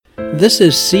This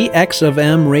is CX of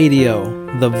M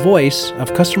Radio, the voice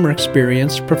of customer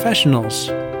experience professionals.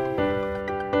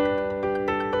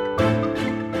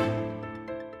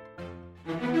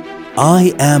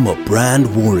 I am a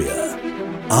brand warrior.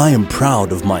 I am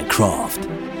proud of my craft.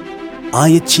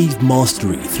 I achieve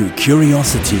mastery through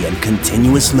curiosity and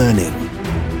continuous learning.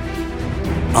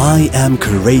 I am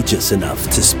courageous enough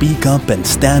to speak up and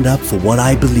stand up for what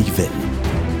I believe in.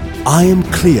 I am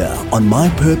clear on my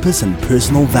purpose and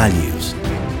personal values.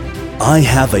 I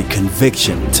have a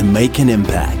conviction to make an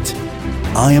impact.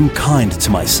 I am kind to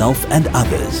myself and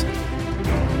others.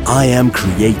 I am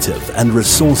creative and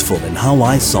resourceful in how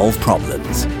I solve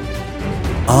problems.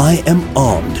 I am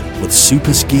armed with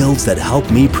super skills that help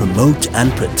me promote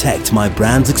and protect my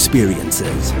brand's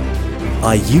experiences.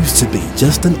 I used to be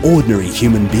just an ordinary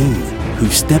human being who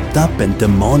stepped up and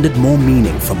demanded more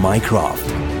meaning from my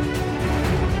craft.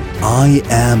 I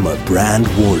am a brand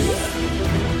warrior.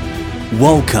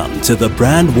 Welcome to the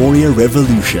Brand Warrior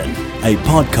Revolution, a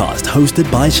podcast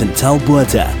hosted by Chantel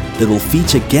that will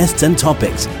feature guests and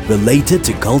topics related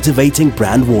to cultivating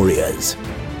brand warriors.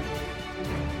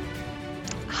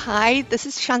 Hi, this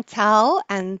is Chantel,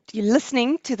 and you're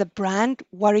listening to the Brand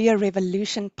Warrior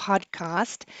Revolution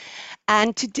podcast.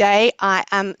 And today I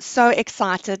am so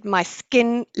excited. My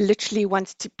skin literally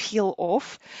wants to peel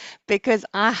off because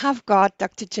I have got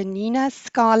Dr. Janina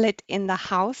Scarlet in the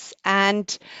house,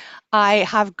 and I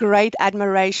have great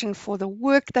admiration for the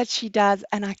work that she does,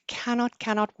 and I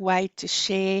cannot wait to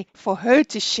share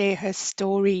her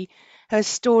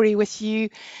story with you.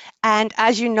 And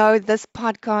as you know, this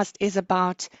podcast is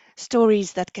about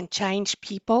stories that can change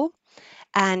people.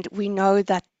 And we know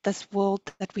that this world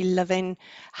that we live in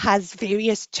has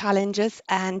various challenges.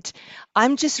 And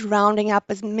I'm just rounding up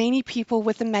as many people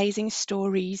with amazing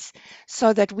stories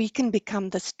so that we can become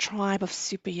this tribe of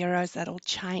superheroes that'll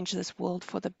change this world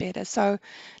for the better. So,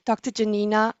 Dr.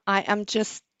 Janina, I am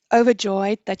just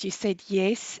overjoyed that you said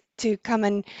yes to come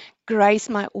and grace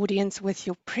my audience with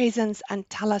your presence and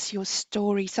tell us your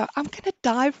story. So I'm going to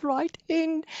dive right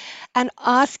in and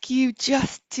ask you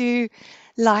just to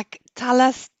tell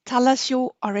us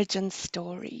your origin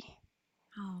story.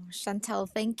 Oh, Chantel,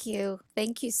 thank you.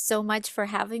 Thank you so much for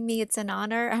having me. It's an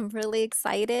honor. I'm really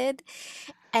excited.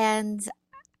 And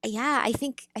yeah, I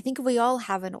think we all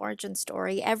have an origin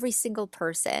story, every single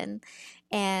person.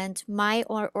 And my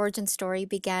origin story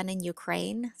began in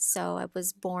Ukraine. So I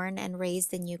was born and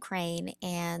raised in Ukraine.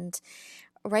 And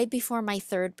right before my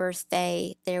third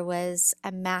birthday, there was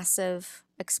a massive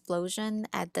explosion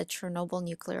at the Chernobyl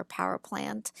nuclear power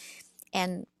plant.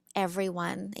 And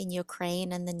everyone in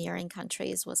Ukraine and the nearing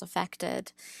countries was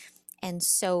affected. And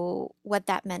so, what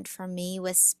that meant for me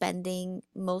was spending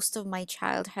most of my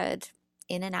childhood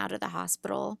in and out of the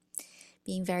hospital,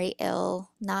 being very ill,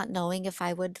 not knowing if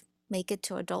I would make it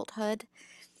to adulthood.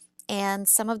 And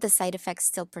some of the side effects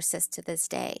still persist to this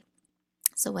day.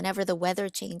 So, whenever the weather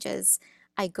changes,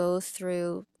 I go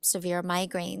through severe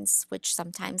migraines, which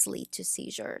sometimes lead to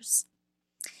seizures.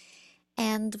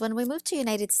 And when we moved to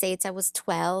United States, I was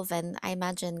 12, and I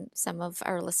imagine some of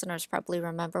our listeners probably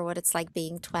remember what it's like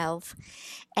being 12.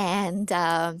 And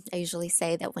I usually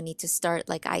say that we need to start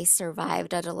like I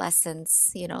survived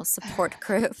adolescence, support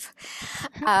group.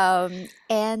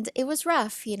 And it was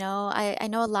rough, I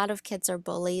know a lot of kids are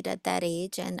bullied at that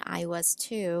age, and I was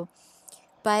too.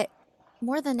 But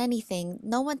more than anything,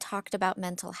 no one talked about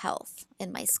mental health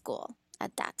in my school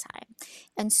at that time.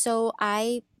 And so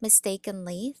I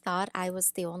mistakenly thought I was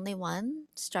the only one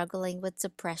struggling with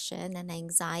depression and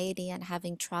anxiety and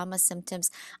having trauma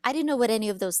symptoms. I didn't know what any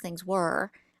of those things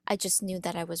were. I just knew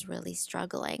that I was really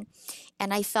struggling.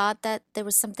 And I thought that there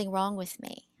was something wrong with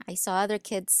me. I saw other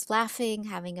kids laughing,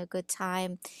 having a good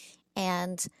time,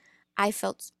 and I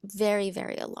felt very,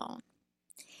 very alone.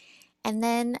 And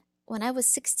then when I was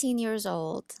 16 years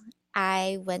old,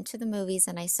 I went to the movies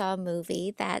and I saw a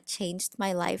movie that changed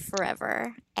my life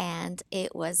forever, and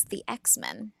it was The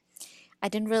X-Men. I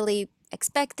didn't really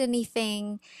expect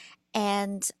anything,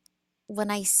 and when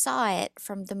I saw it,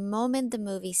 from the moment the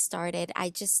movie started,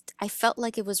 I felt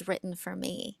like it was written for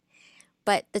me.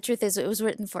 But the truth is, it was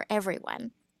written for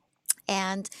everyone.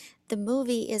 And the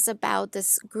movie is about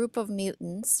this group of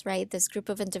mutants, right? This group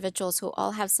of individuals who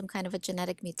all have some kind of a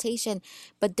genetic mutation,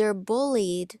 but they're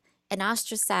bullied and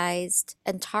ostracized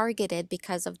and targeted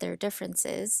because of their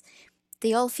differences.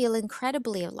 They all feel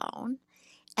incredibly alone.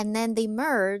 And then they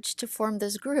merge to form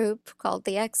this group called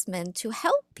the X-Men to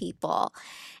help people.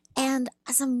 And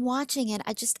as I'm watching it,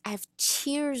 I have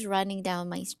tears running down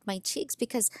my cheeks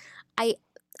because I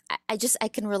I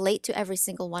can relate to every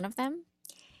single one of them.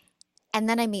 And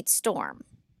then I meet Storm.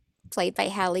 played by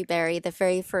Halle Berry, the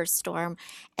very first storm,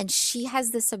 and she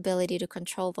has this ability to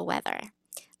control the weather.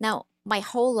 Now, my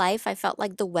whole life, I felt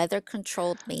like the weather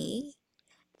controlled me,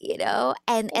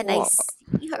 and I Whoa.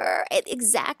 see her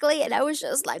exactly, and I was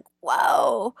just like,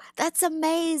 whoa, that's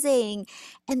amazing.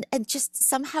 And just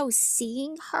somehow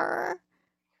seeing her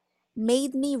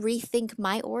made me rethink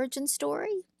my origin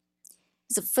story.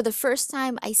 So for the first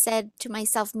time, I said to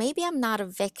myself, maybe I'm not a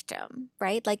victim,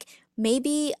 right? Like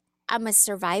maybe I'm a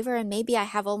survivor and maybe I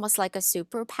have almost like a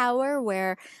superpower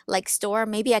where, like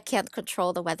Storm, maybe I can't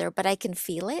control the weather, but I can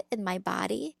feel it in my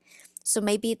body. So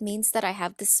maybe it means that I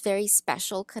have this very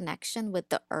special connection with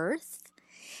the earth.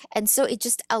 And so it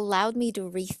just allowed me to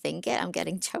rethink it. I'm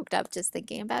getting choked up just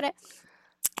thinking about it.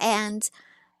 And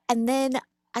and then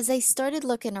as I started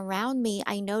looking around me,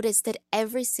 I noticed that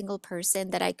every single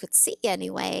person that I could see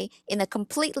anyway in a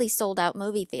completely sold out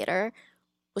movie theater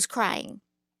was crying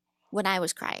when I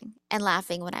was crying and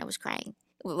laughing when I was crying,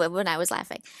 when I was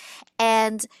laughing.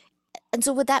 And and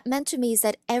so what that meant to me is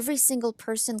that every single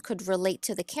person could relate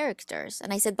to the characters.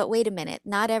 And I said, but wait a minute,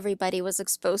 not everybody was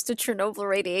exposed to Chernobyl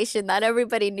radiation. Not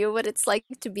everybody knew what it's like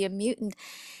to be a mutant.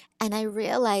 And I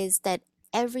realized that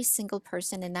every single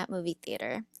person in that movie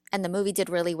theater, and the movie did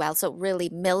really well, so really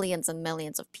millions and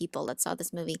millions of people that saw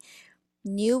this movie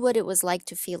knew what it was like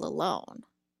to feel alone.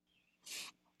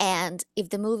 And if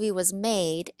the movie was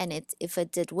made and if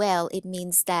it did well, it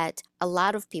means that a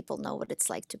lot of people know what it's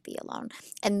like to be alone.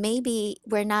 And maybe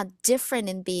we're not different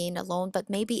in being alone, but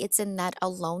maybe it's in that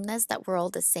aloneness that we're all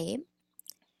the same.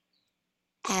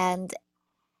 And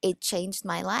it changed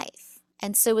my life.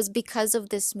 And so it was because of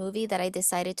this movie that I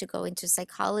decided to go into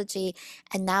psychology.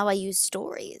 And now I use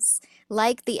stories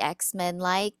like the X-Men,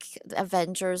 like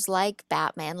Avengers, like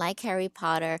Batman, like Harry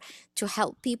Potter to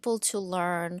help people to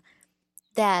learn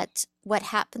that what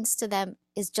happens to them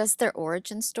is just their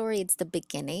origin story. It's the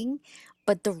beginning,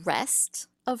 but the rest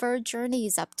of our journey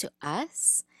is up to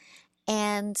us.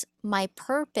 And my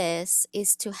purpose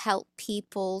is to help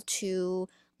people to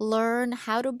learn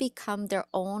how to become their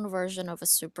own version of a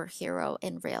superhero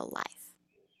in real life.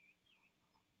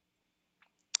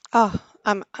 Oh,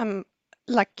 I'm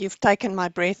like you've taken my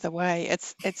breath away.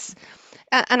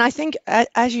 And I think,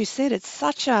 as you said, it's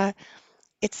such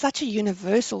a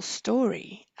universal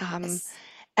story. Yes.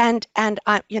 And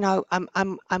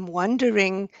I'm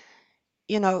wondering,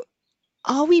 you know,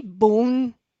 are we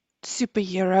born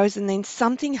superheroes and then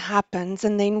something happens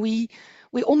and then we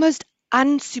almost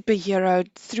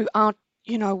unsuperheroed throughout,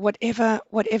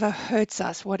 whatever hurts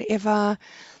us, whatever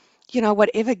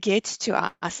gets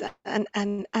to us,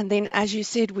 and then, as you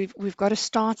said, we've got to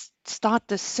start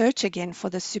the search again for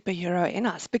the superhero in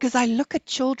us, because I look at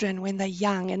children when they're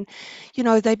young, and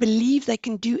they believe they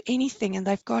can do anything, and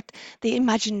they've got their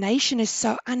imagination is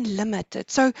so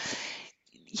unlimited. So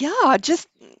yeah, just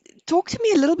talk to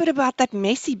me a little bit about that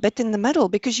messy bit in the middle,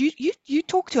 because you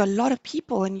talk to a lot of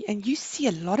people, and you see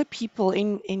a lot of people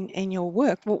in your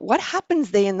work. What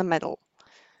happens there in the middle?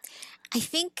 I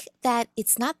think that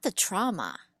it's not the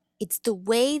trauma, it's the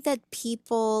way that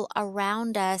people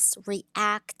around us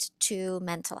react to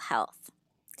mental health.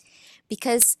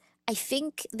 Because I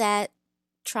think that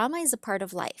trauma is a part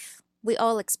of life. We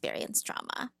all experience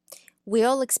trauma. We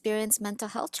all experience mental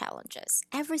health challenges.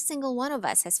 Every single one of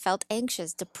us has felt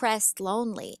anxious, depressed,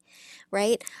 lonely,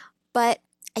 right? But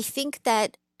I think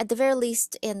that at the very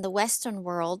least in the Western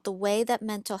world, the way that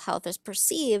mental health is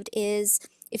perceived is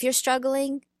if you're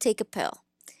struggling, take a pill.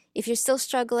 If you're still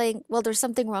struggling, well, there's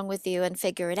something wrong with you and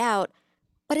figure it out.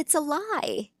 But it's a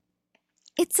lie.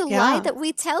 It's a lie Yeah. that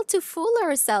we tell to fool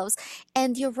ourselves.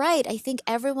 And you're right. I think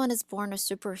everyone is born a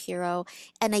superhero.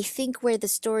 And I think where the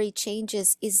story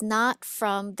changes is not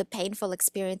from the painful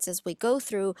experiences we go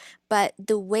through, but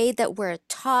the way that we're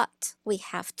taught we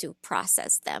have to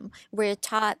process them. We're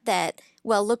taught that,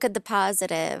 well, look at the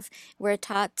positive. We're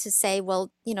taught to say,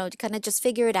 well, kind of just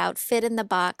figure it out, fit in the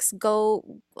box,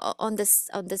 go on this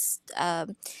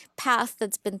path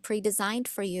that's been pre-designed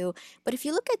for you. But if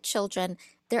you look at children,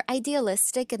 they're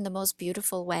idealistic in the most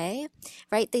beautiful way,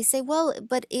 right? They say, well,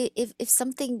 but if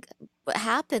something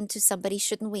happened to somebody,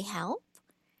 shouldn't we help?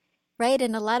 Right?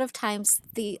 And a lot of times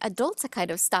the adults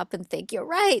kind of stop and think, you're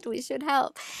right, we should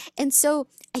help. And so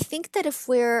I think that if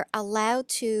we're allowed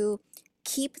to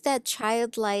keep that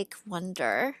childlike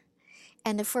wonder,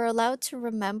 and if we're allowed to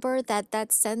remember that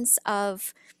that sense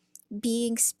of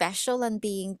being special and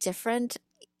being different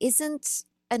isn't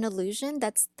an illusion,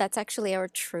 that's actually our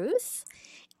truth,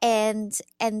 and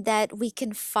that we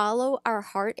can follow our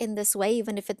heart in this way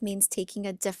even if it means taking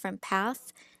a different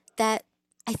path, that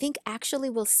I think actually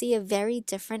we'll see a very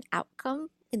different outcome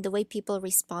in the way people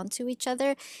respond to each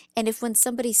other. And if when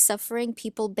somebody's suffering,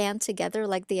 people band together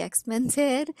like the X-Men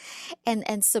did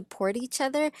and support each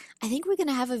other, I think we're going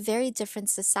to have a very different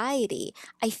society.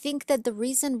 I think that the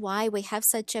reason why we have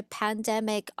such a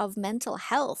pandemic of mental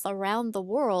health around the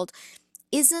world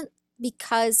isn't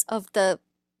because of the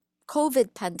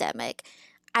COVID pandemic.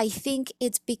 I think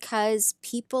it's because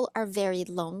people are very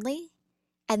lonely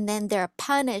and then they're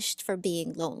punished for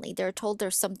being lonely. They're told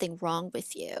there's something wrong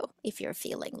with you if you're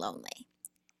feeling lonely.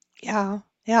 Yeah,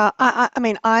 yeah. I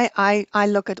mean, I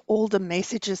look at all the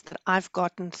messages that I've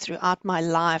gotten throughout my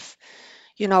life,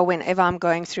 whenever I'm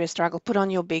going through a struggle, put on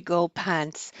your big girl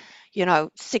pants,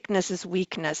 sickness is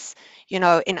weakness, in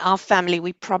our family,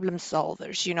 we problem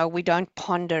solvers, we don't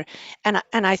ponder. And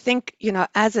I think,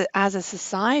 as a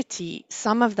society,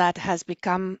 some of that has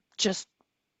become just,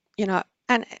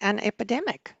 an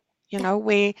epidemic, Yeah,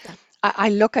 where yeah. I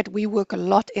look at, we work a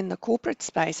lot in the corporate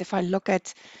space. If I look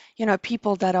at,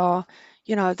 people that are,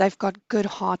 they've got good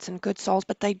hearts and good souls,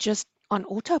 but they just on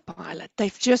autopilot.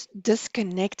 They've just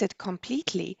disconnected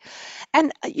completely.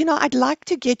 And, I'd like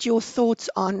to get your thoughts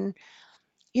on,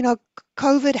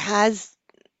 COVID has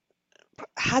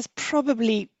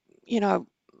probably, you know,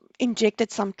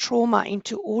 injected some trauma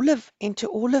into all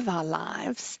of our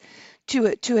lives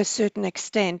to a certain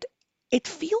extent. It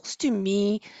feels to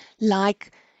me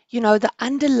like, the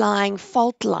underlying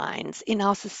fault lines in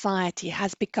our society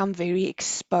has become very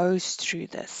exposed through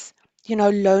this.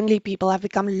 Lonely people have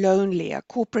become lonelier.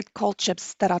 Corporate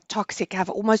cultures that are toxic have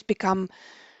almost become,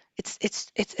 it's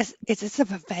as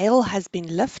if a veil has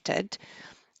been lifted.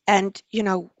 And,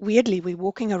 weirdly, we're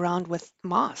walking around with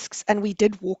masks, and we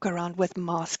did walk around with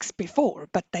masks before,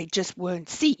 but they just weren't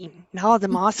seen. Now the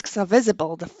masks are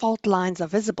visible, the fault lines are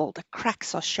visible, the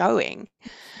cracks are showing.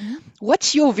 Mhm.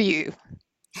 What's your view?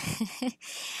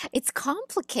 It's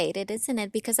complicated, isn't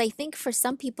it? Because I think for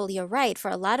some people, you're right.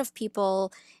 For a lot of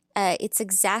people, it's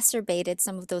exacerbated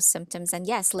some of those symptoms and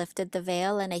yes, lifted the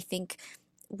veil. And I think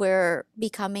we're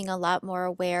becoming a lot more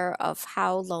aware of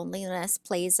how loneliness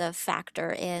plays a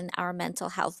factor in our mental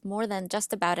health more than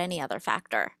just about any other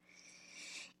factor.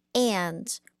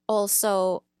 And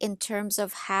also in terms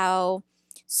of how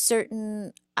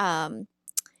certain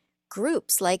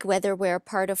groups, like whether we're a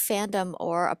part of fandom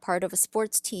or a part of a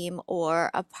sports team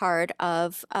or a part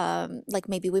of, like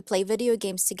maybe we play video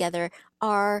games together,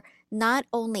 are not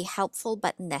only helpful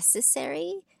but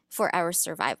necessary for our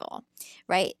survival,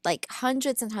 right? Like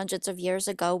hundreds and hundreds of years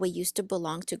ago, we used to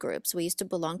belong to groups, we used to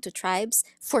belong to tribes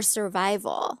for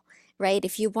survival, right?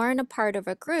 If you weren't a part of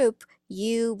a group,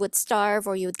 you would starve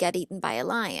or you would get eaten by a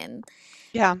lion.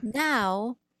 Yeah.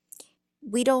 Now,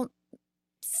 we don't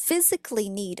physically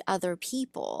need other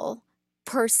people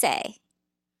per se,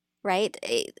 right?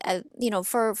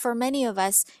 For many of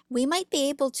us, we might be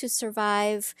able to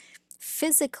survive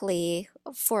physically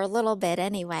for a little bit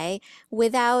anyway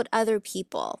without other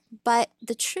people. But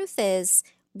the truth is,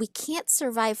 we can't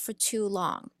survive for too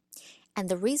long. And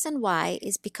the reason why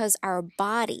is because our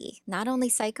body, not only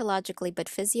psychologically but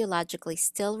physiologically,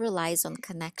 still relies on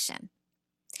connection.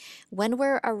 When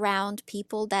we're around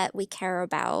people that we care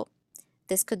about,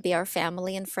 this could be our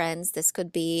family and friends. This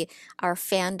could be our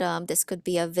fandom. This could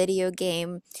be a video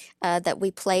game that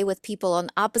we play with people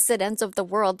on opposite ends of the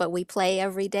world, but we play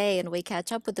every day and we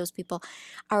catch up with those people.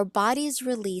 Our bodies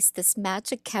release this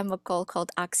magic chemical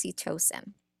called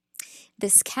oxytocin.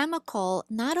 This chemical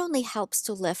not only helps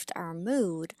to lift our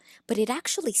mood, but it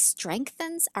actually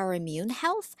strengthens our immune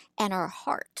health and our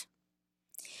heart.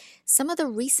 Some of the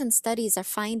recent studies are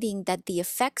finding that the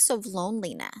effects of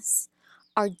loneliness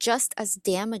are just as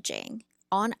damaging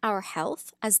on our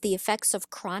health as the effects of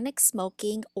chronic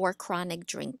smoking or chronic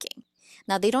drinking.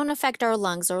 Now, they don't affect our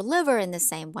lungs or liver in the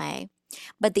same way,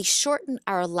 but they shorten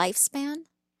our lifespan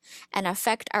and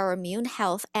affect our immune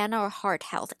health and our heart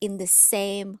health in the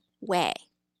same way.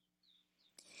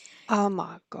 Oh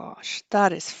my gosh,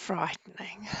 that is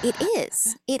frightening. It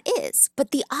is,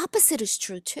 but the opposite is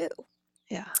true too.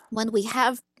 Yeah. When we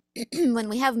have when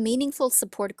we have meaningful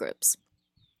support groups,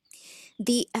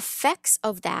 the effects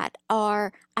of that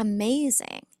are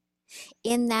amazing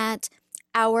in that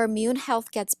our immune health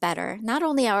gets better. Not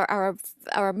only our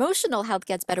emotional health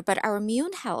gets better, but our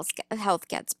immune health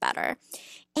gets better.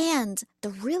 And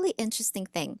the really interesting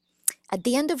thing, at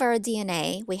the end of our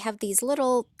DNA, we have these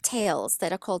little tails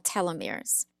that are called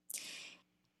telomeres.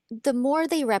 The more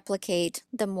they replicate,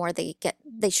 the more they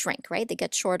shrink, right? They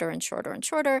get shorter and shorter and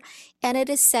shorter. And it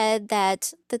is said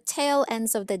that the tail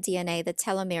ends of the DNA, the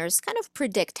telomeres, kind of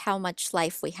predict how much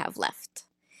life we have left,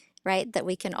 right? That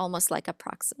we can almost like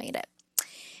approximate it.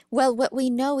 Well, what we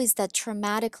know is that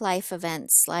traumatic life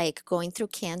events like going through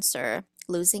cancer,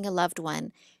 losing a loved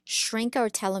one shrink our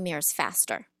telomeres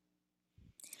faster,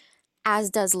 as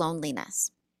does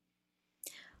loneliness.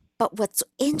 But what's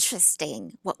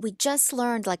interesting, what we just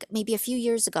learned like maybe a few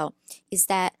years ago, is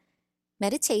that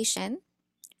meditation,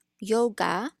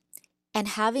 yoga, and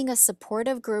having a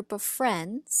supportive group of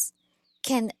friends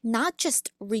can not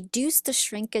just reduce the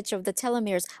shrinkage of the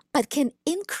telomeres, but can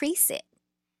increase it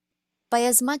by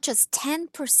as much as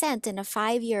 10% in a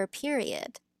 5-year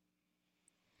period,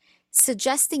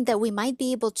 suggesting that we might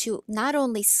be able to not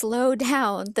only slow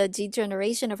down the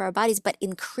degeneration of our bodies, but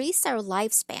increase our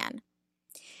lifespan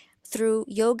through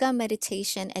yoga,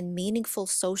 meditation, and meaningful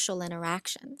social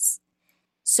interactions.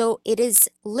 So it is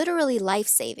literally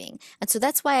life-saving. And so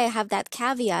that's why I have that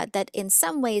caveat that in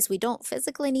some ways we don't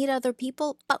physically need other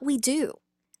people, but we do.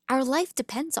 Our life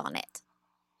depends on it.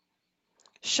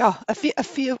 Sure. A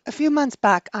few months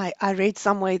back, I read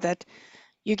somewhere that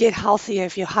you get healthier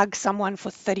if you hug someone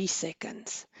for 30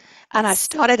 seconds. And I Yes.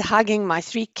 started hugging my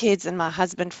 3 kids and my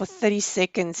husband for 30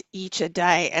 seconds each a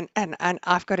day. And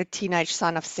I've got a teenage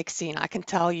son of 16. I can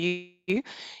tell you,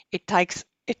 it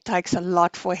takes a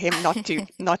lot for him not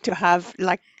to have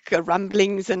like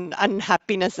rumblings and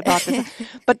unhappiness about this.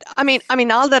 But I mean,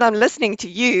 now that I'm listening to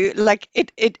you, like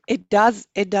it does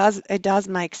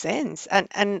make sense.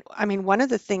 And I mean, one of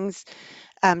the things,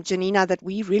 Janina, that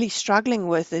we really struggling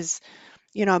with is,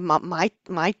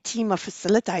 my team of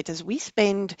facilitators, we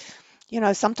spend,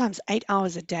 sometimes 8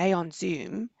 hours a day on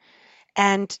Zoom,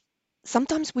 and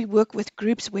sometimes we work with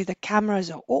groups where the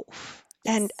cameras are off.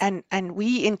 And Yes. and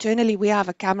we internally we have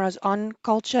a cameras on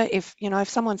culture if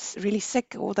someone's really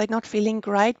sick or they're not feeling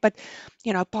great. But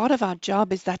part of our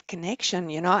job is that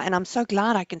connection, and I'm so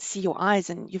glad I can see your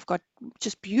eyes, and you've got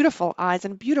just beautiful eyes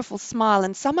and a beautiful smile,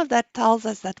 and some of that tells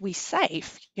us that we're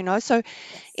safe. So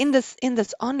Yes. in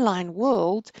this online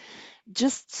world,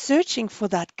 just searching for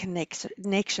that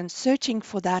connection, searching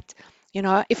for that.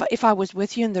 If I was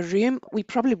with you in the room, we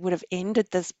probably would have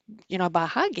ended this, by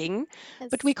hugging,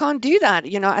 but we Yes. can't do that.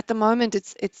 At the moment,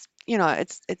 it's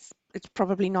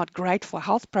probably not great for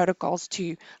health protocols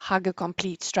to hug a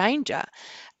complete stranger.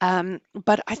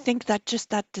 But I think that just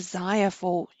that desire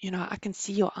for, I can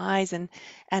see your eyes, and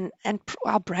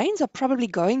our brains are probably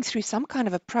going through some kind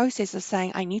of a process of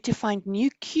saying, I need to find new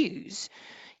cues,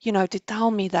 to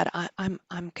tell me that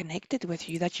I'm connected with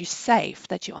you, that you're safe,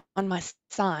 that you're on my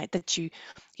side, that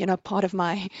part of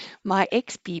my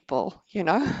ex people.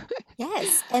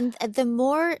 Yes, and the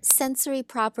more sensory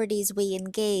properties we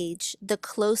engage, the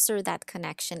closer that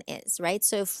connection is, right?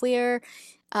 So if we're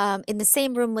in the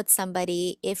same room with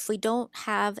somebody, if we don't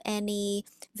have any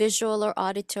visual or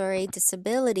auditory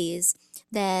disabilities,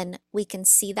 then we can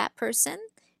see that person,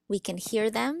 we can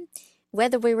hear them,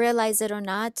 whether we realize it or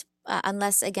not.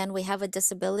 Unless again we have a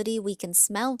disability, we can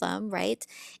smell them, right?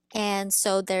 And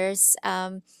so there's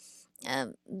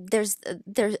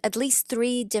at least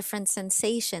 3 different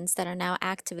sensations that are now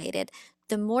activated.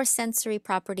 The more sensory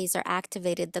properties are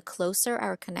activated, the closer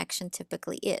our connection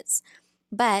typically is.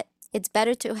 But it's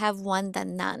better to have one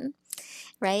than none,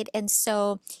 right? And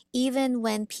so even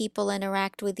when people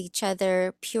interact with each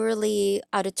other purely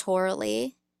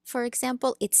auditorily, for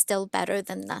example, it's still better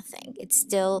than nothing. It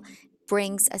still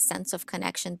brings a sense of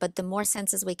connection, but the more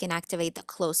senses we can activate, the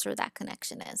closer that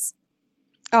connection is.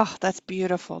 Oh, that's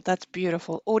beautiful. That's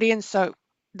beautiful. Audience, so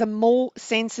the more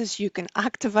senses you can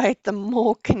activate, the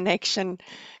more connection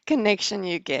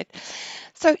you get.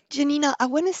 So, Janina, I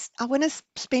want to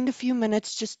spend a few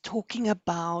minutes just talking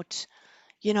about,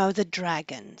 the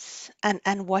dragons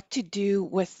and what to do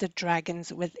with the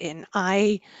dragons within.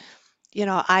 I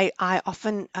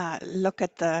often look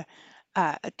at the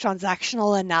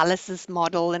transactional analysis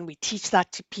model, and we teach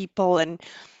that to people. And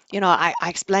I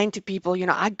explain to people,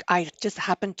 I just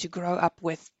happen to grow up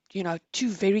with 2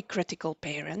 very critical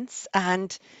parents,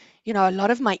 and a lot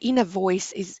of my inner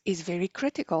voice is very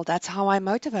critical. That's how I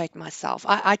motivate myself.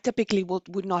 I typically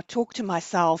would not talk to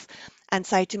myself and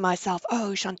say to myself,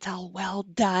 "Oh, Chantel, well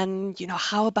done.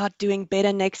 How about doing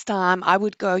better next time?" I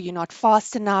would go, "You're not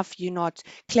fast enough. You're not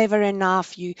clever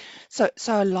enough. So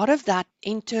a lot of that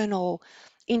internal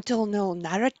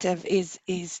narrative is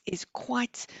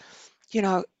quite, you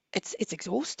know, it's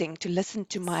exhausting to listen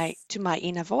to my Yes. to my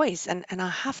inner voice, and I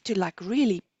have to like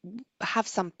really have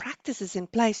some practices in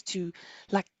place to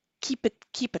like keep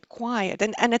it quiet,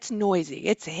 and it's noisy.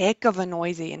 It's a heck of a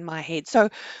noisy in my head. So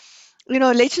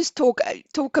let's just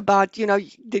talk about,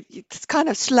 it's kind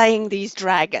of slaying these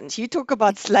dragons. You talk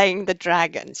about slaying the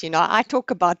dragons. I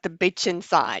talk about the bitch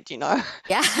inside.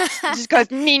 Yeah. It just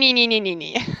goes nee nee nee nee nee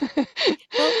nee.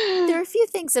 Well, there are a few few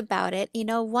things about it.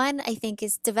 One I think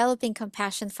is developing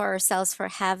compassion for ourselves for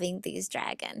having these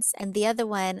dragons. And the other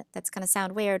one, that's going to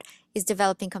sound weird, is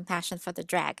developing compassion for the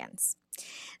dragons.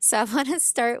 So I want to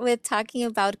start with talking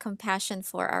about compassion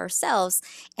for ourselves.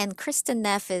 And Kristen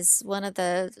Neff is one of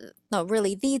the, no,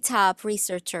 really the top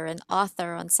researcher and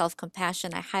author on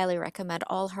self-compassion. I highly recommend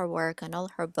all her work and all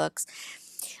her books.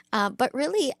 But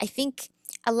really, I think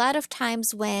a lot of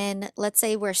times when, let's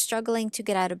say, we're struggling to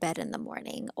get out of bed in the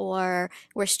morning, or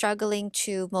we're struggling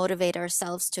to motivate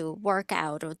ourselves to work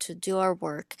out or to do our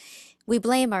work, we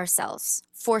blame ourselves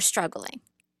for struggling.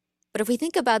 But if we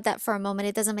think about that for a moment,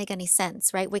 it doesn't make any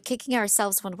sense, right? We're kicking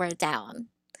ourselves when we're down.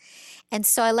 And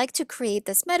so I like to create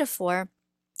this metaphor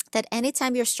that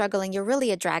anytime you're struggling, you're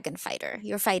really a dragon fighter.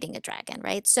 You're fighting a dragon,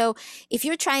 right? So if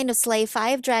you're trying to slay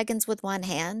 5 dragons with one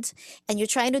hand and you're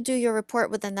trying to do your report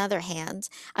with another hand,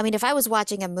 I mean, if I was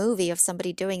watching a movie of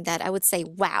somebody doing that, I would say,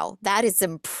 wow, that is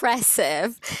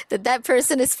impressive that that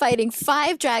person is fighting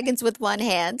 5 dragons with one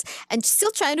hand and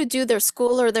still trying to do their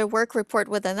school or their work report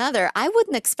with another. I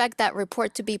wouldn't expect that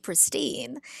report to be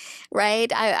pristine,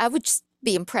 right? I would just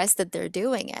be impressed that they're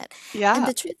doing it. And Yeah.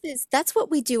 the truth is, that's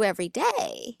what we do every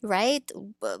day, right?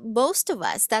 Most of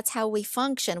us, that's how we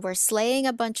function. We're slaying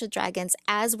a bunch of dragons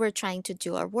as we're trying to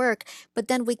do our work, but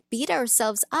then we beat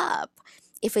ourselves up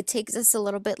if it takes us a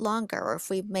little bit longer or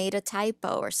if we made a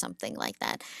typo or something like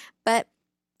that. But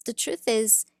the truth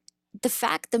is,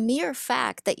 the mere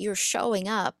fact that you're showing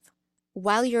up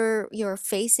while you're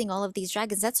facing all of these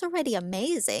dragons, that's already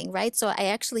amazing, right? So I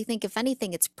actually think, if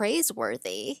anything, it's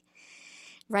praiseworthy,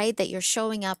 right? That you're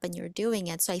showing up and you're doing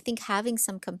it. So I think having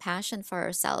some compassion for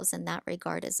ourselves in that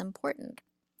regard is important.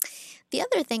 The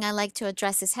other thing I like to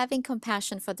address is having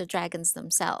compassion for the dragons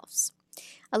themselves.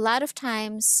 A lot of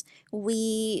times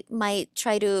we might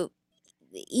try to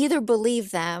either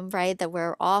believe them, right, that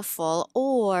we're awful,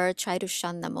 or try to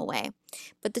shun them away.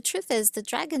 But the truth is, the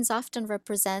dragons often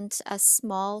represent a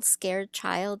small, scared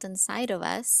child inside of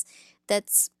us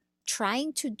that's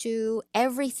trying to do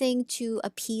everything to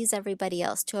appease everybody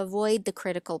else, to avoid the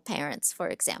critical parents, for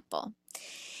example.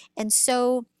 And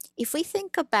so if we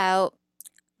think about,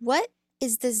 what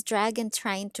is this dragon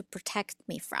trying to protect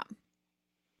me from?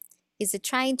 Is it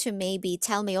trying to maybe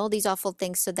tell me all these awful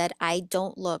things so that I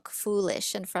don't look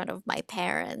foolish in front of my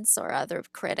parents or other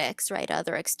critics, right?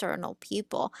 Other external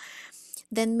people?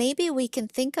 Then maybe we can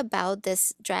think about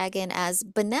this dragon as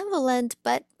benevolent,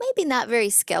 but maybe not very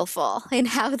skillful in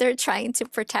how they're trying to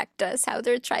protect us, how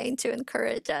they're trying to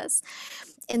encourage us.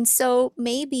 And so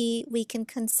maybe we can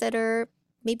consider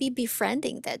maybe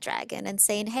befriending that dragon and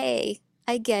saying, hey,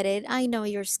 I get it. I know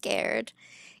you're scared.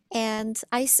 And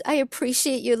I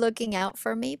appreciate you looking out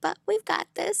for me, but we've got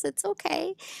this. It's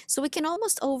okay. So we can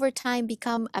almost over time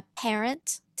become a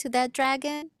parent to that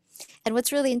dragon. And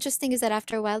what's really interesting is that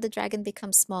after a while, the dragon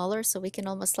becomes smaller. So we can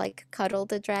almost like cuddle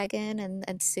the dragon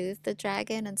and soothe the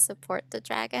dragon and support the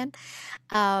dragon.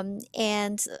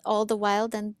 And all the while,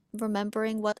 then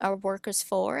remembering what our work is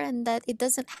for and that it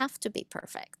doesn't have to be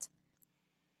perfect.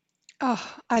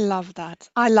 Oh, I love that.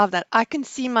 I love that. I can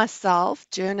see myself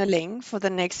journaling for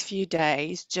the next few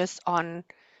days just on,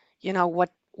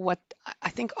 I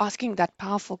think asking that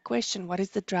powerful question, what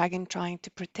is the dragon trying to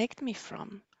protect me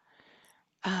from?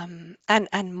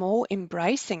 And more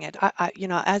embracing it.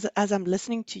 As I'm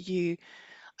listening to you,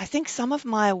 I think some of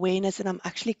my awareness, and I'm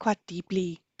actually quite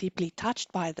deeply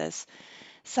touched by this.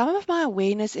 Some of my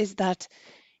awareness is that,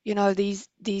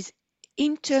 these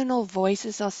internal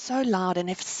voices are so loud, and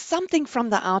if something from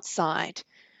the outside,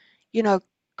 you know,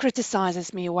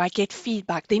 criticizes me or I get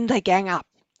feedback, then they gang up.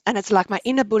 And it's like my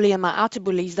inner bully and my outer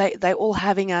bullies, they're all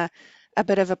having a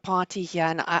bit of a party here.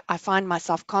 And I find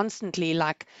myself constantly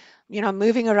like,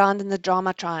 moving around in the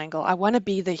drama triangle. I want to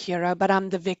be the hero, but I'm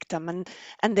the victim.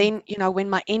 And then, when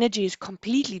my energy is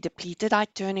completely depleted, I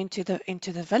turn into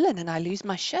the villain and I lose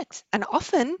my shit. And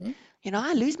often, Mhm.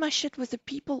 I Mhm. lose my shit with the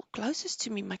people closest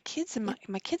to me, my kids and Yeah.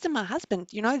 my kids and my husband.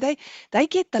 They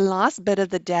get the last bit of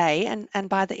the day, and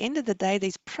by the end of the day,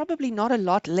 there's probably not a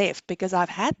lot left because I've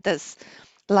had this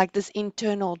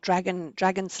internal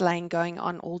dragon slaying going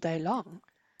on all day long.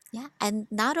 Yeah. And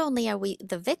not only are we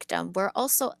the victim, we're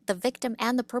also the victim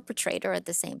and the perpetrator at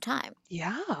the same time.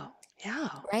 Yeah,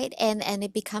 yeah, Right? And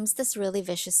it becomes this really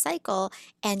vicious cycle.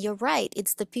 And you're right,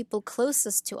 it's the people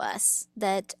closest to us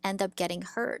that end up getting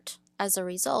hurt as a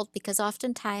result, because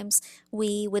oftentimes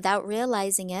we, without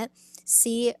realizing it,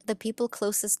 see the people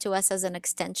closest to us as an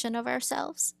extension of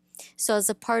ourselves. So as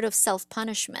a part of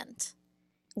self-punishment,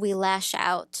 we lash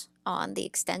out on the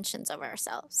extensions of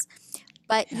ourselves.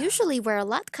 But yeah, usually we're a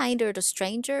lot kinder to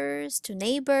strangers, to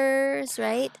neighbors,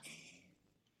 right?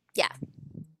 Yeah.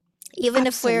 Even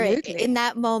if we're in Absolutely.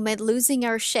 that moment losing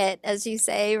our shit, as you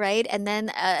say, right? And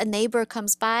then a neighbor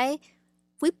comes by,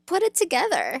 we put it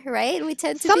together, right? We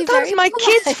tend to be Sometimes very my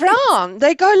kids polite. frown.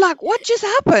 They go like, "What just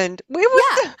happened?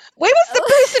 Yeah. Where was the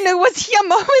person who was here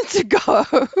moments ago?"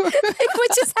 Like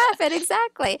what just happened?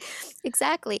 Exactly.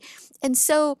 Exactly. And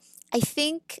so I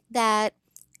think that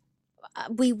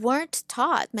we weren't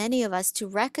taught, many of us, to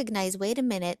recognize, wait a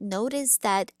minute, notice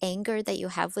that anger that you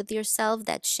have with yourself,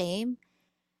 that shame,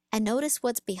 and notice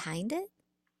what's behind it.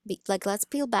 Like, let's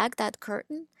peel back that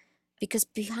curtain because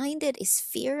behind it is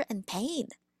fear and pain.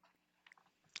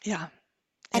 Yeah,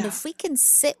 And yeah, if we can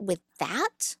sit with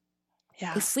that,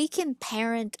 yeah, if we can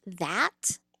parent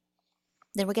that,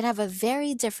 then we're going to have a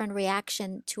very different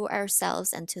reaction to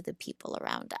ourselves and to the people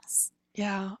around us.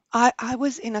 yeah. I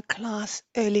was in a class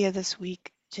earlier this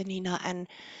week, Janina, and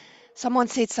someone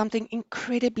said something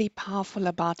incredibly powerful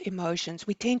about emotions.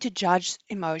 We tend to judge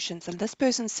emotions, and this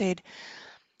person said,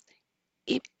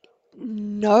 "If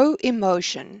no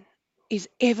emotion is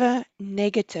ever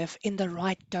negative in the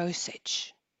right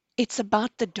dosage. It's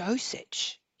about the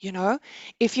dosage, you know?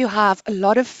 If you have a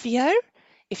lot of fear,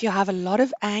 if you have a lot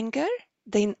of anger,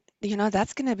 then,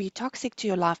 that's going to be toxic to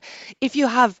your life. If you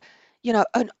have,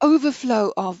 an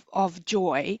overflow of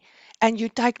joy and you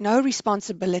take no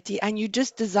responsibility and you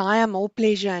just desire more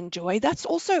pleasure and joy, that's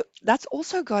also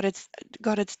got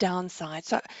its downside.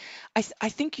 So I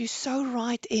think you're so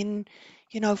right in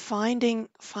finding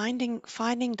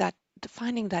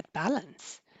that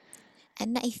balance.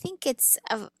 And I think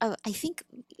I think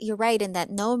you're right in that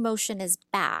no emotion is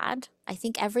bad. I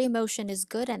think every emotion is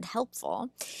good and helpful.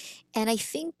 And I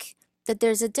think that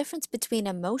there's a difference between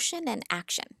emotion and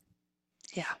action.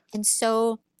 Yeah. And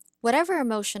so, whatever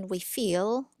emotion we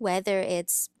feel, whether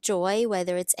it's joy,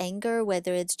 whether it's anger,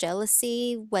 whether it's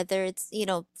jealousy, whether it's,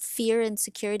 fear,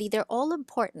 insecurity, they're all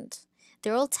important.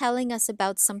 They're all telling us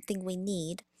about something we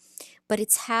need, but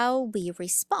it's how we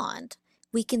respond.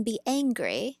 We can be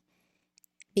angry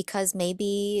because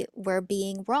maybe we're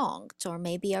being wronged, or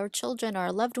maybe our children,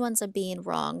 our loved ones are being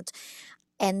wronged.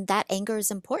 And that anger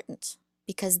is important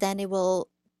because then it will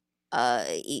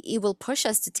push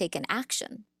us to take an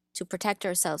action to protect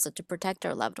ourselves or to protect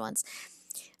our loved ones.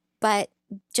 But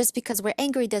just because we're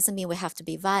angry doesn't mean we have to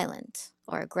be violent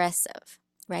or aggressive,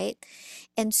 right?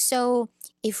 And so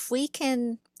if we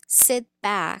can sit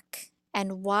back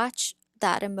and watch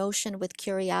that emotion with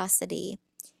curiosity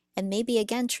and maybe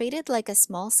again treat it like a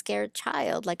small scared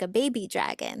child, like a baby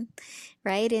dragon,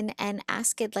 right? And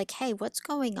ask it like, hey, what's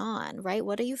going on, right?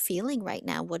 What are you feeling right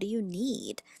now? What do you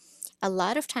need? A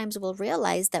lot of times we'll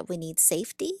realize that we need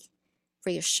safety,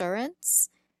 reassurance,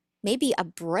 maybe a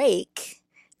break,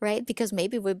 right? Because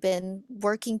maybe we've been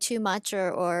working too much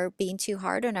or being too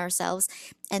hard on ourselves.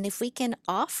 And if we can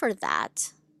offer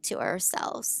that to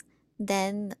ourselves,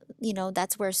 then,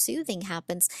 that's where soothing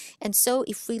happens. And so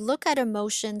if we look at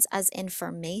emotions as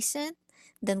information,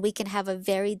 then we can have a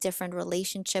very different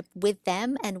relationship with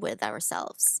them and with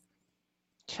ourselves.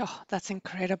 Oh, that's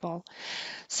incredible.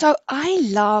 So I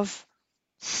love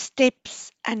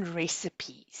steps and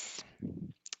recipes.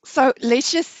 So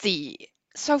let's just see.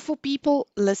 So for people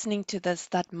listening to this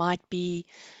that might be,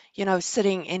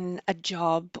 sitting in a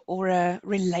job or a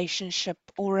relationship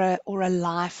or a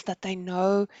life that they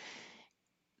know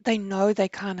they're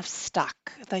kind of stuck.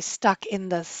 They're stuck in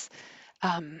this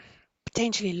um,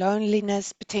 potentially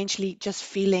loneliness, potentially just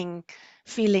feeling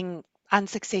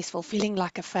unsuccessful, feeling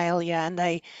like a failure, and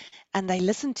they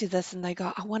listen to this and they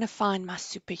go, I want to find my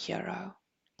superhero.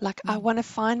 Like I want to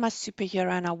find my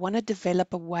superhero and I want to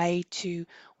develop a way to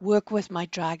work with my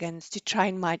dragons, to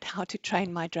train my how to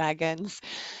train my dragons.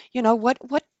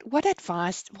 What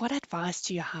advice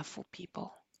do you have for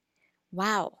people?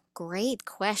 Wow, great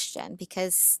question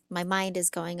because my mind is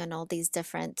going on all these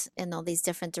different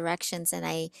directions, and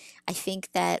I think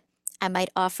that I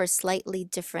might offer slightly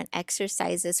different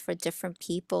exercises for different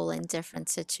people in different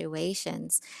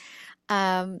situations.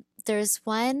 There's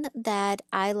one that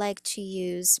I like to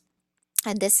use,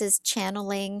 and this is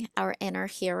channeling our inner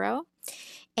hero.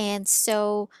 And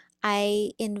so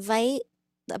I invite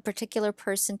a particular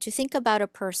person to think about a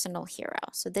personal hero.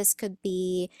 So this could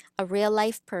be a real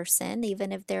life person,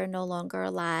 even if they're no longer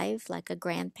alive, like a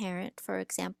grandparent, for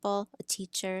example, a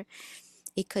teacher.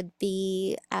 It could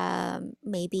be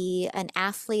maybe an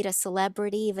athlete, a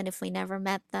celebrity, even if we never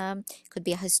met them. It could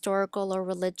be a historical or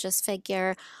religious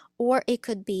figure, or it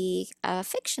could be a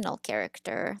fictional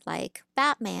character like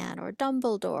Batman or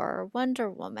Dumbledore or Wonder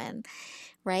Woman,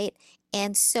 right?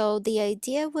 And so the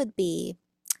idea would be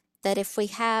that if we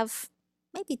have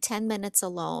maybe 10 minutes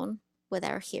alone with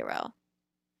our hero,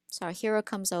 so our hero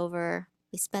comes over,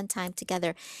 We spend time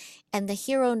together. And the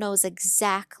hero knows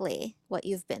exactly what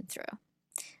you've been through.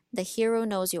 The hero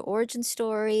knows your origin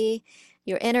story,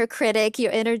 your inner critic,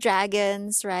 your inner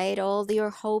dragons, right? All your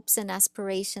hopes and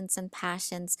aspirations and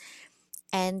passions.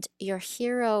 And your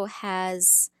hero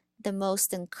has the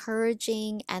most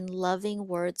encouraging and loving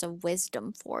words of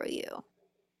wisdom for you.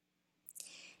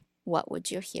 What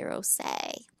would your hero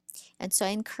say? And so I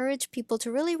encourage people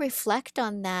to really reflect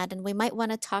on that. And we might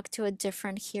want to talk to a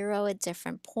different hero at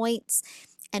different points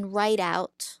and write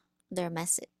out their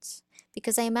message.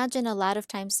 Because I imagine a lot of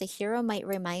times the hero might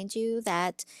remind you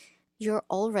that you're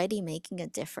already making a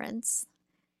difference,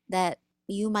 that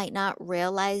you might not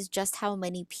realize just how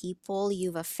many people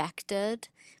you've affected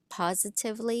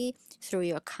positively through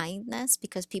your kindness,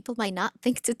 because people might not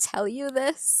think to tell you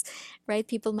this, right?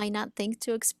 People might not think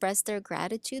to express their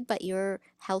gratitude, but you're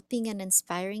helping and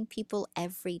inspiring people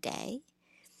every day.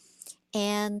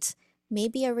 And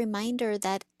maybe a reminder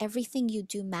that everything you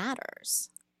do matters,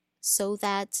 so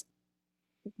that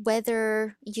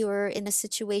whether you're in a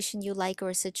situation you like or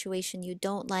a situation you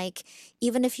don't like,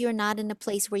 even if you're not in a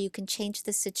place where you can change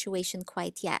the situation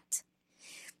quite yet,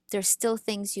 there's still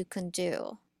things you can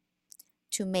do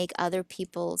to make other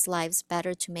people's lives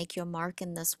better, to make your mark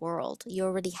in this world. You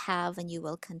already have, and you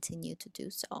will continue to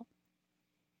do so.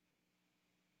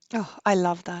 Oh, I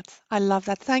love that. I love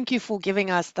that. Thank you for giving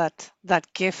us that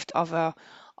gift of a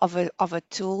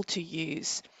tool to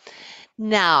use.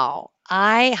 Now,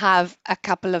 I have a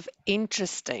couple of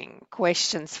interesting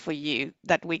questions for you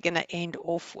that we're going to end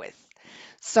off with.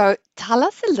 So tell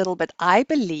us a little bit. I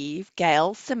believe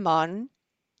Gail Simone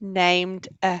named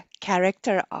a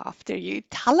character after you.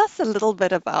 Tell us a little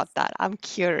bit about that. I'm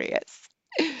curious.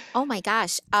 Oh my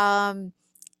gosh.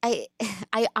 I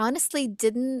I honestly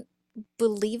didn't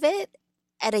believe it,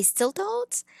 and I still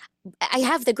don't. I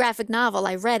have the graphic novel,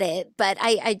 I read it, but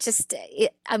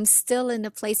I'm still in a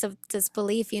place of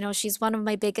disbelief. You know, she's one of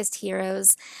my biggest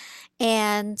heroes.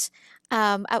 And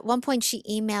at one point, she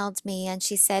emailed me and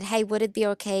she said, "Hey, would it be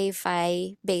okay if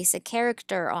I base a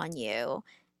character on you?"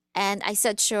 And I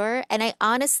said, "Sure." And I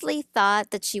honestly thought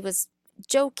that she was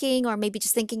joking or maybe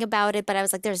just thinking about it, but I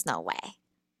was like, "There's no way."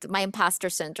 My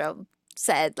imposter syndrome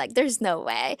said, like, "There's no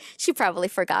way." She probably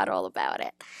forgot all about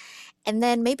it. And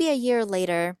then maybe a year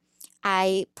later,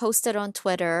 I posted on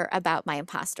Twitter about my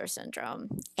imposter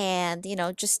syndrome and,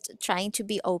 just trying to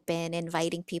be open,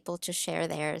 inviting people to share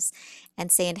theirs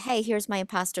and saying, "Hey, here's my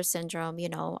imposter syndrome.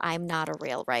 I'm not a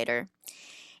real writer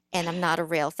and I'm not a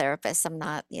real therapist. I'm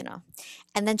not."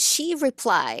 And then she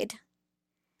replied,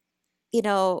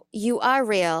 "You are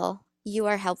real, you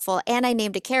are helpful, and I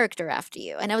named a character after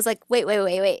you." And I was like, wait, wait,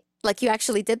 wait, wait. Like, you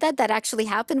actually did that? That actually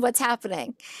happened? What's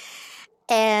happening?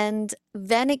 And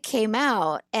then it came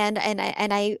out, and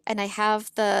I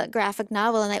have the graphic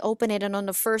novel, and I open it, and on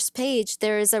the first page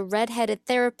there is a redheaded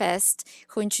therapist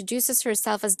who introduces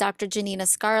herself as Dr. Janina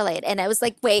Scarlet, and I was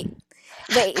like, wait,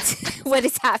 what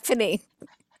is happening?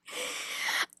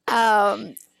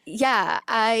 Um, yeah,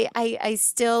 I'm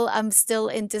still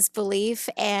in disbelief,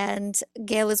 and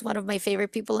Gail is one of my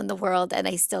favorite people in the world, and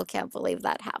I still can't believe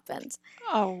that happened.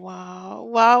 Oh, wow.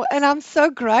 Wow. And I'm so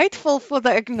grateful for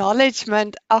the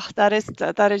acknowledgement. Oh, that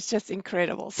is just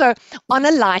incredible. So, on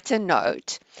a lighter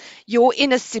note, you're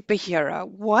in a superhero.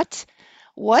 What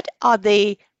are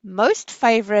the most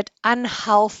favorite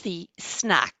unhealthy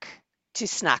snack to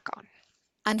snack on?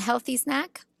 Unhealthy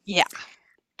snack? Yeah.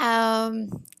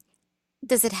 Um,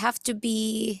 Does it have to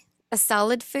be a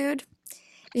solid food?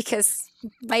 Because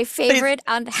my Please. favorite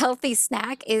unhealthy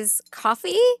snack is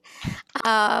coffee.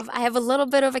 I have a little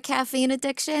bit of a caffeine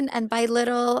addiction, and by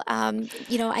little,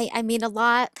 I mean a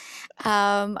lot.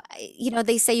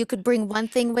 They say you could bring one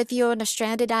thing with you on a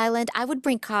stranded island. I would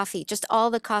bring coffee, just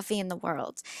all the coffee in the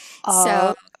world.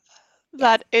 So, Oh,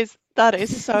 yeah. that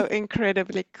is so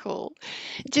incredibly cool.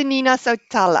 Janina, so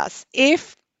tell us,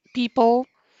 if people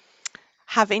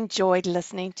have enjoyed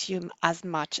listening to you as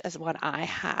much as what I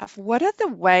have, what are the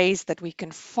ways that we can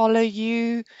follow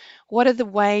you? What are the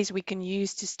ways we can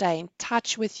use to stay in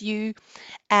touch with you?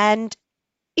 And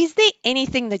is there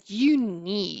anything that you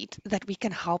need that we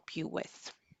can help you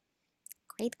with?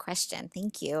 Great question.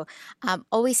 Thank you.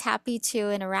 Always happy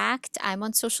to interact. I'm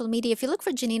on social media. If you look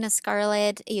for Janina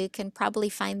Scarlet, you can probably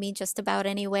find me just about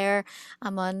anywhere.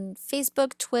 I'm on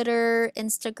Facebook, Twitter,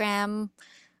 Instagram.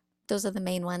 Those are the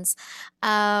main ones.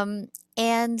 And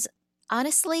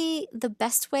honestly, the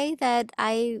best way that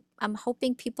I'm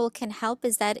hoping people can help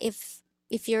is that if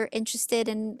you're interested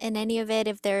in any of it,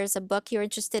 if there's a book you're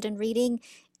interested in reading,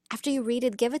 after you read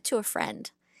it, give it to a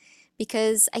friend,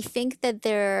 because I think that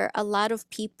there are a lot of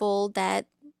people that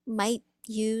might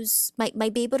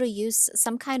might be able to use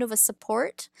some kind of a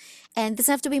support. And this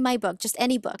doesn't have to be my book, just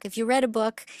any book. If you read a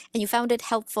book and you found it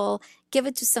helpful, give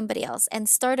it to somebody else and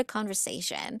start a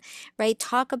conversation, right?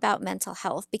 Talk about mental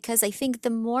health, because I think the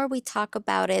more we talk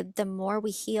about it, the more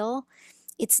we heal.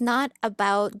 It's not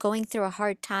about going through a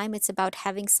hard time. It's about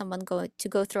having someone go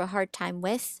through a hard time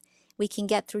with. We can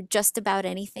get through just about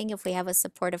anything if we have a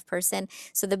supportive person.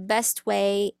 So the best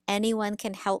way anyone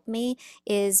can help me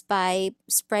is by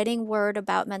spreading word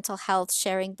about mental health,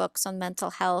 sharing books on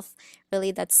mental health.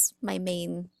 Really, that's my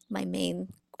main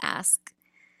ask.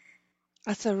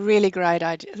 That's a really great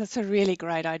idea. That's a really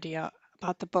great idea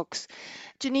about the books.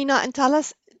 Janina, and tell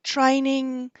us,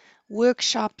 training,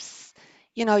 workshops,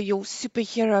 your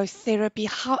superhero therapy,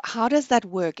 how does that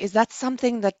work? Is that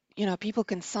something that, people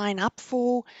can sign up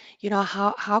for?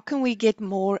 How can we get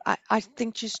more? I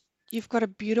think just you've got a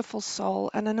beautiful soul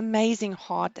and an amazing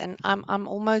heart, and I'm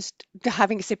almost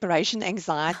having separation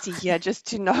anxiety here just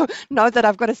to know that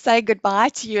I've got to say goodbye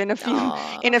to you in a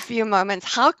few Oh,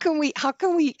 moments. How can we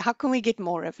get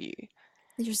more of you?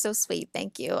 you're so sweet.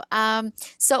 Thank you.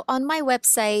 So on my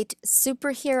website,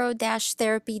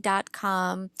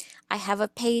 superhero-therapy.com, I have a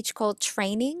page called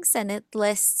trainings, and it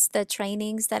lists the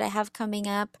trainings that I have coming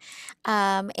up.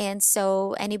 And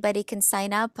so anybody can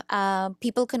sign up.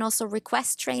 People can also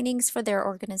request trainings for their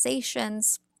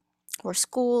organizations or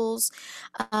schools.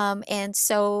 Yeah,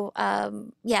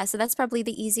 so that's probably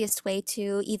the easiest way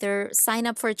to either sign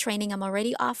up for a training I'm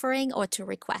already offering or to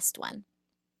request one.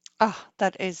 Oh,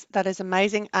 that is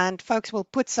amazing. And folks, will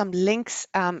put some links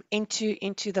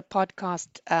into the podcast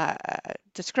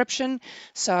description,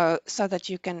 so that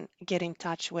you can get in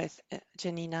touch with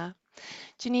Janina.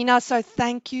 Janina, so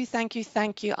thank you, thank you,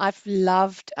 thank you. I've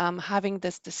loved having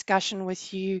this discussion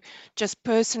with you. Just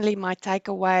personally, my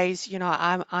takeaways,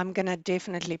 I'm gonna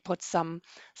definitely put some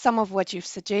of what you've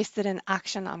suggested in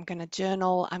action. I'm gonna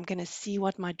journal. I'm gonna see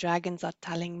what my dragons are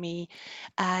telling me,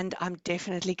 and I'm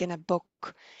definitely gonna book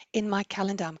in my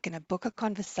calendar. I'm gonna book a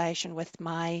conversation with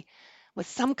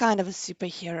some kind of a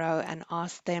superhero and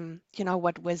ask them,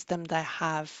 what wisdom they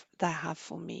have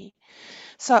for me.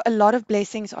 So a lot of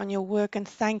blessings on your work, and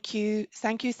thank you,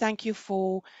 thank you, thank you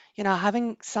for,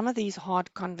 having some of these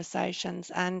hard conversations.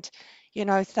 And,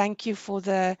 thank you for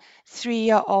the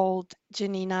 3-year-old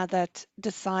Janina that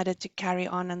decided to carry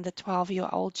on, and the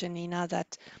 12-year-old Janina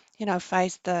that,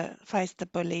 faced the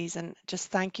bullies. And just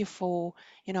thank you for,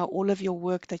 all of your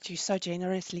work that you so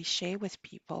generously share with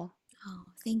people. Oh,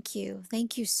 thank you.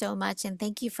 Thank you so much. And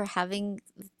thank you for having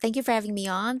me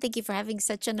on. Thank you for having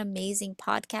such an amazing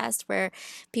podcast where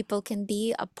people can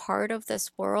be a part of this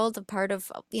world, a part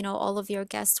of, all of your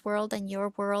guests' world and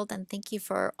your world. And thank you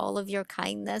for all of your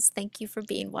kindness. Thank you for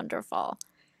being wonderful.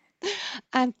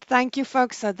 And thank you,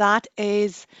 folks. So that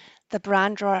is the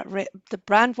Brand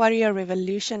Warrior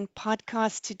Revolution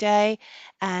podcast today,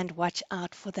 and watch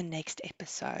out for the next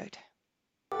episode.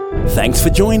 Thanks for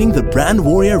joining the Brand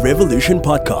Warrior Revolution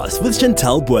podcast with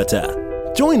Chantel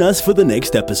Buerta. Join us for the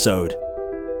next episode.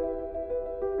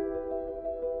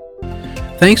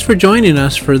 Thanks for joining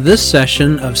us for this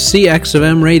session of CX of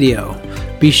M Radio.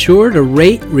 Be sure to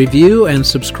rate, review, and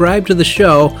subscribe to the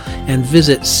show, and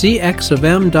visit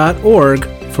cxofm.org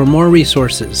for more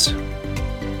resources.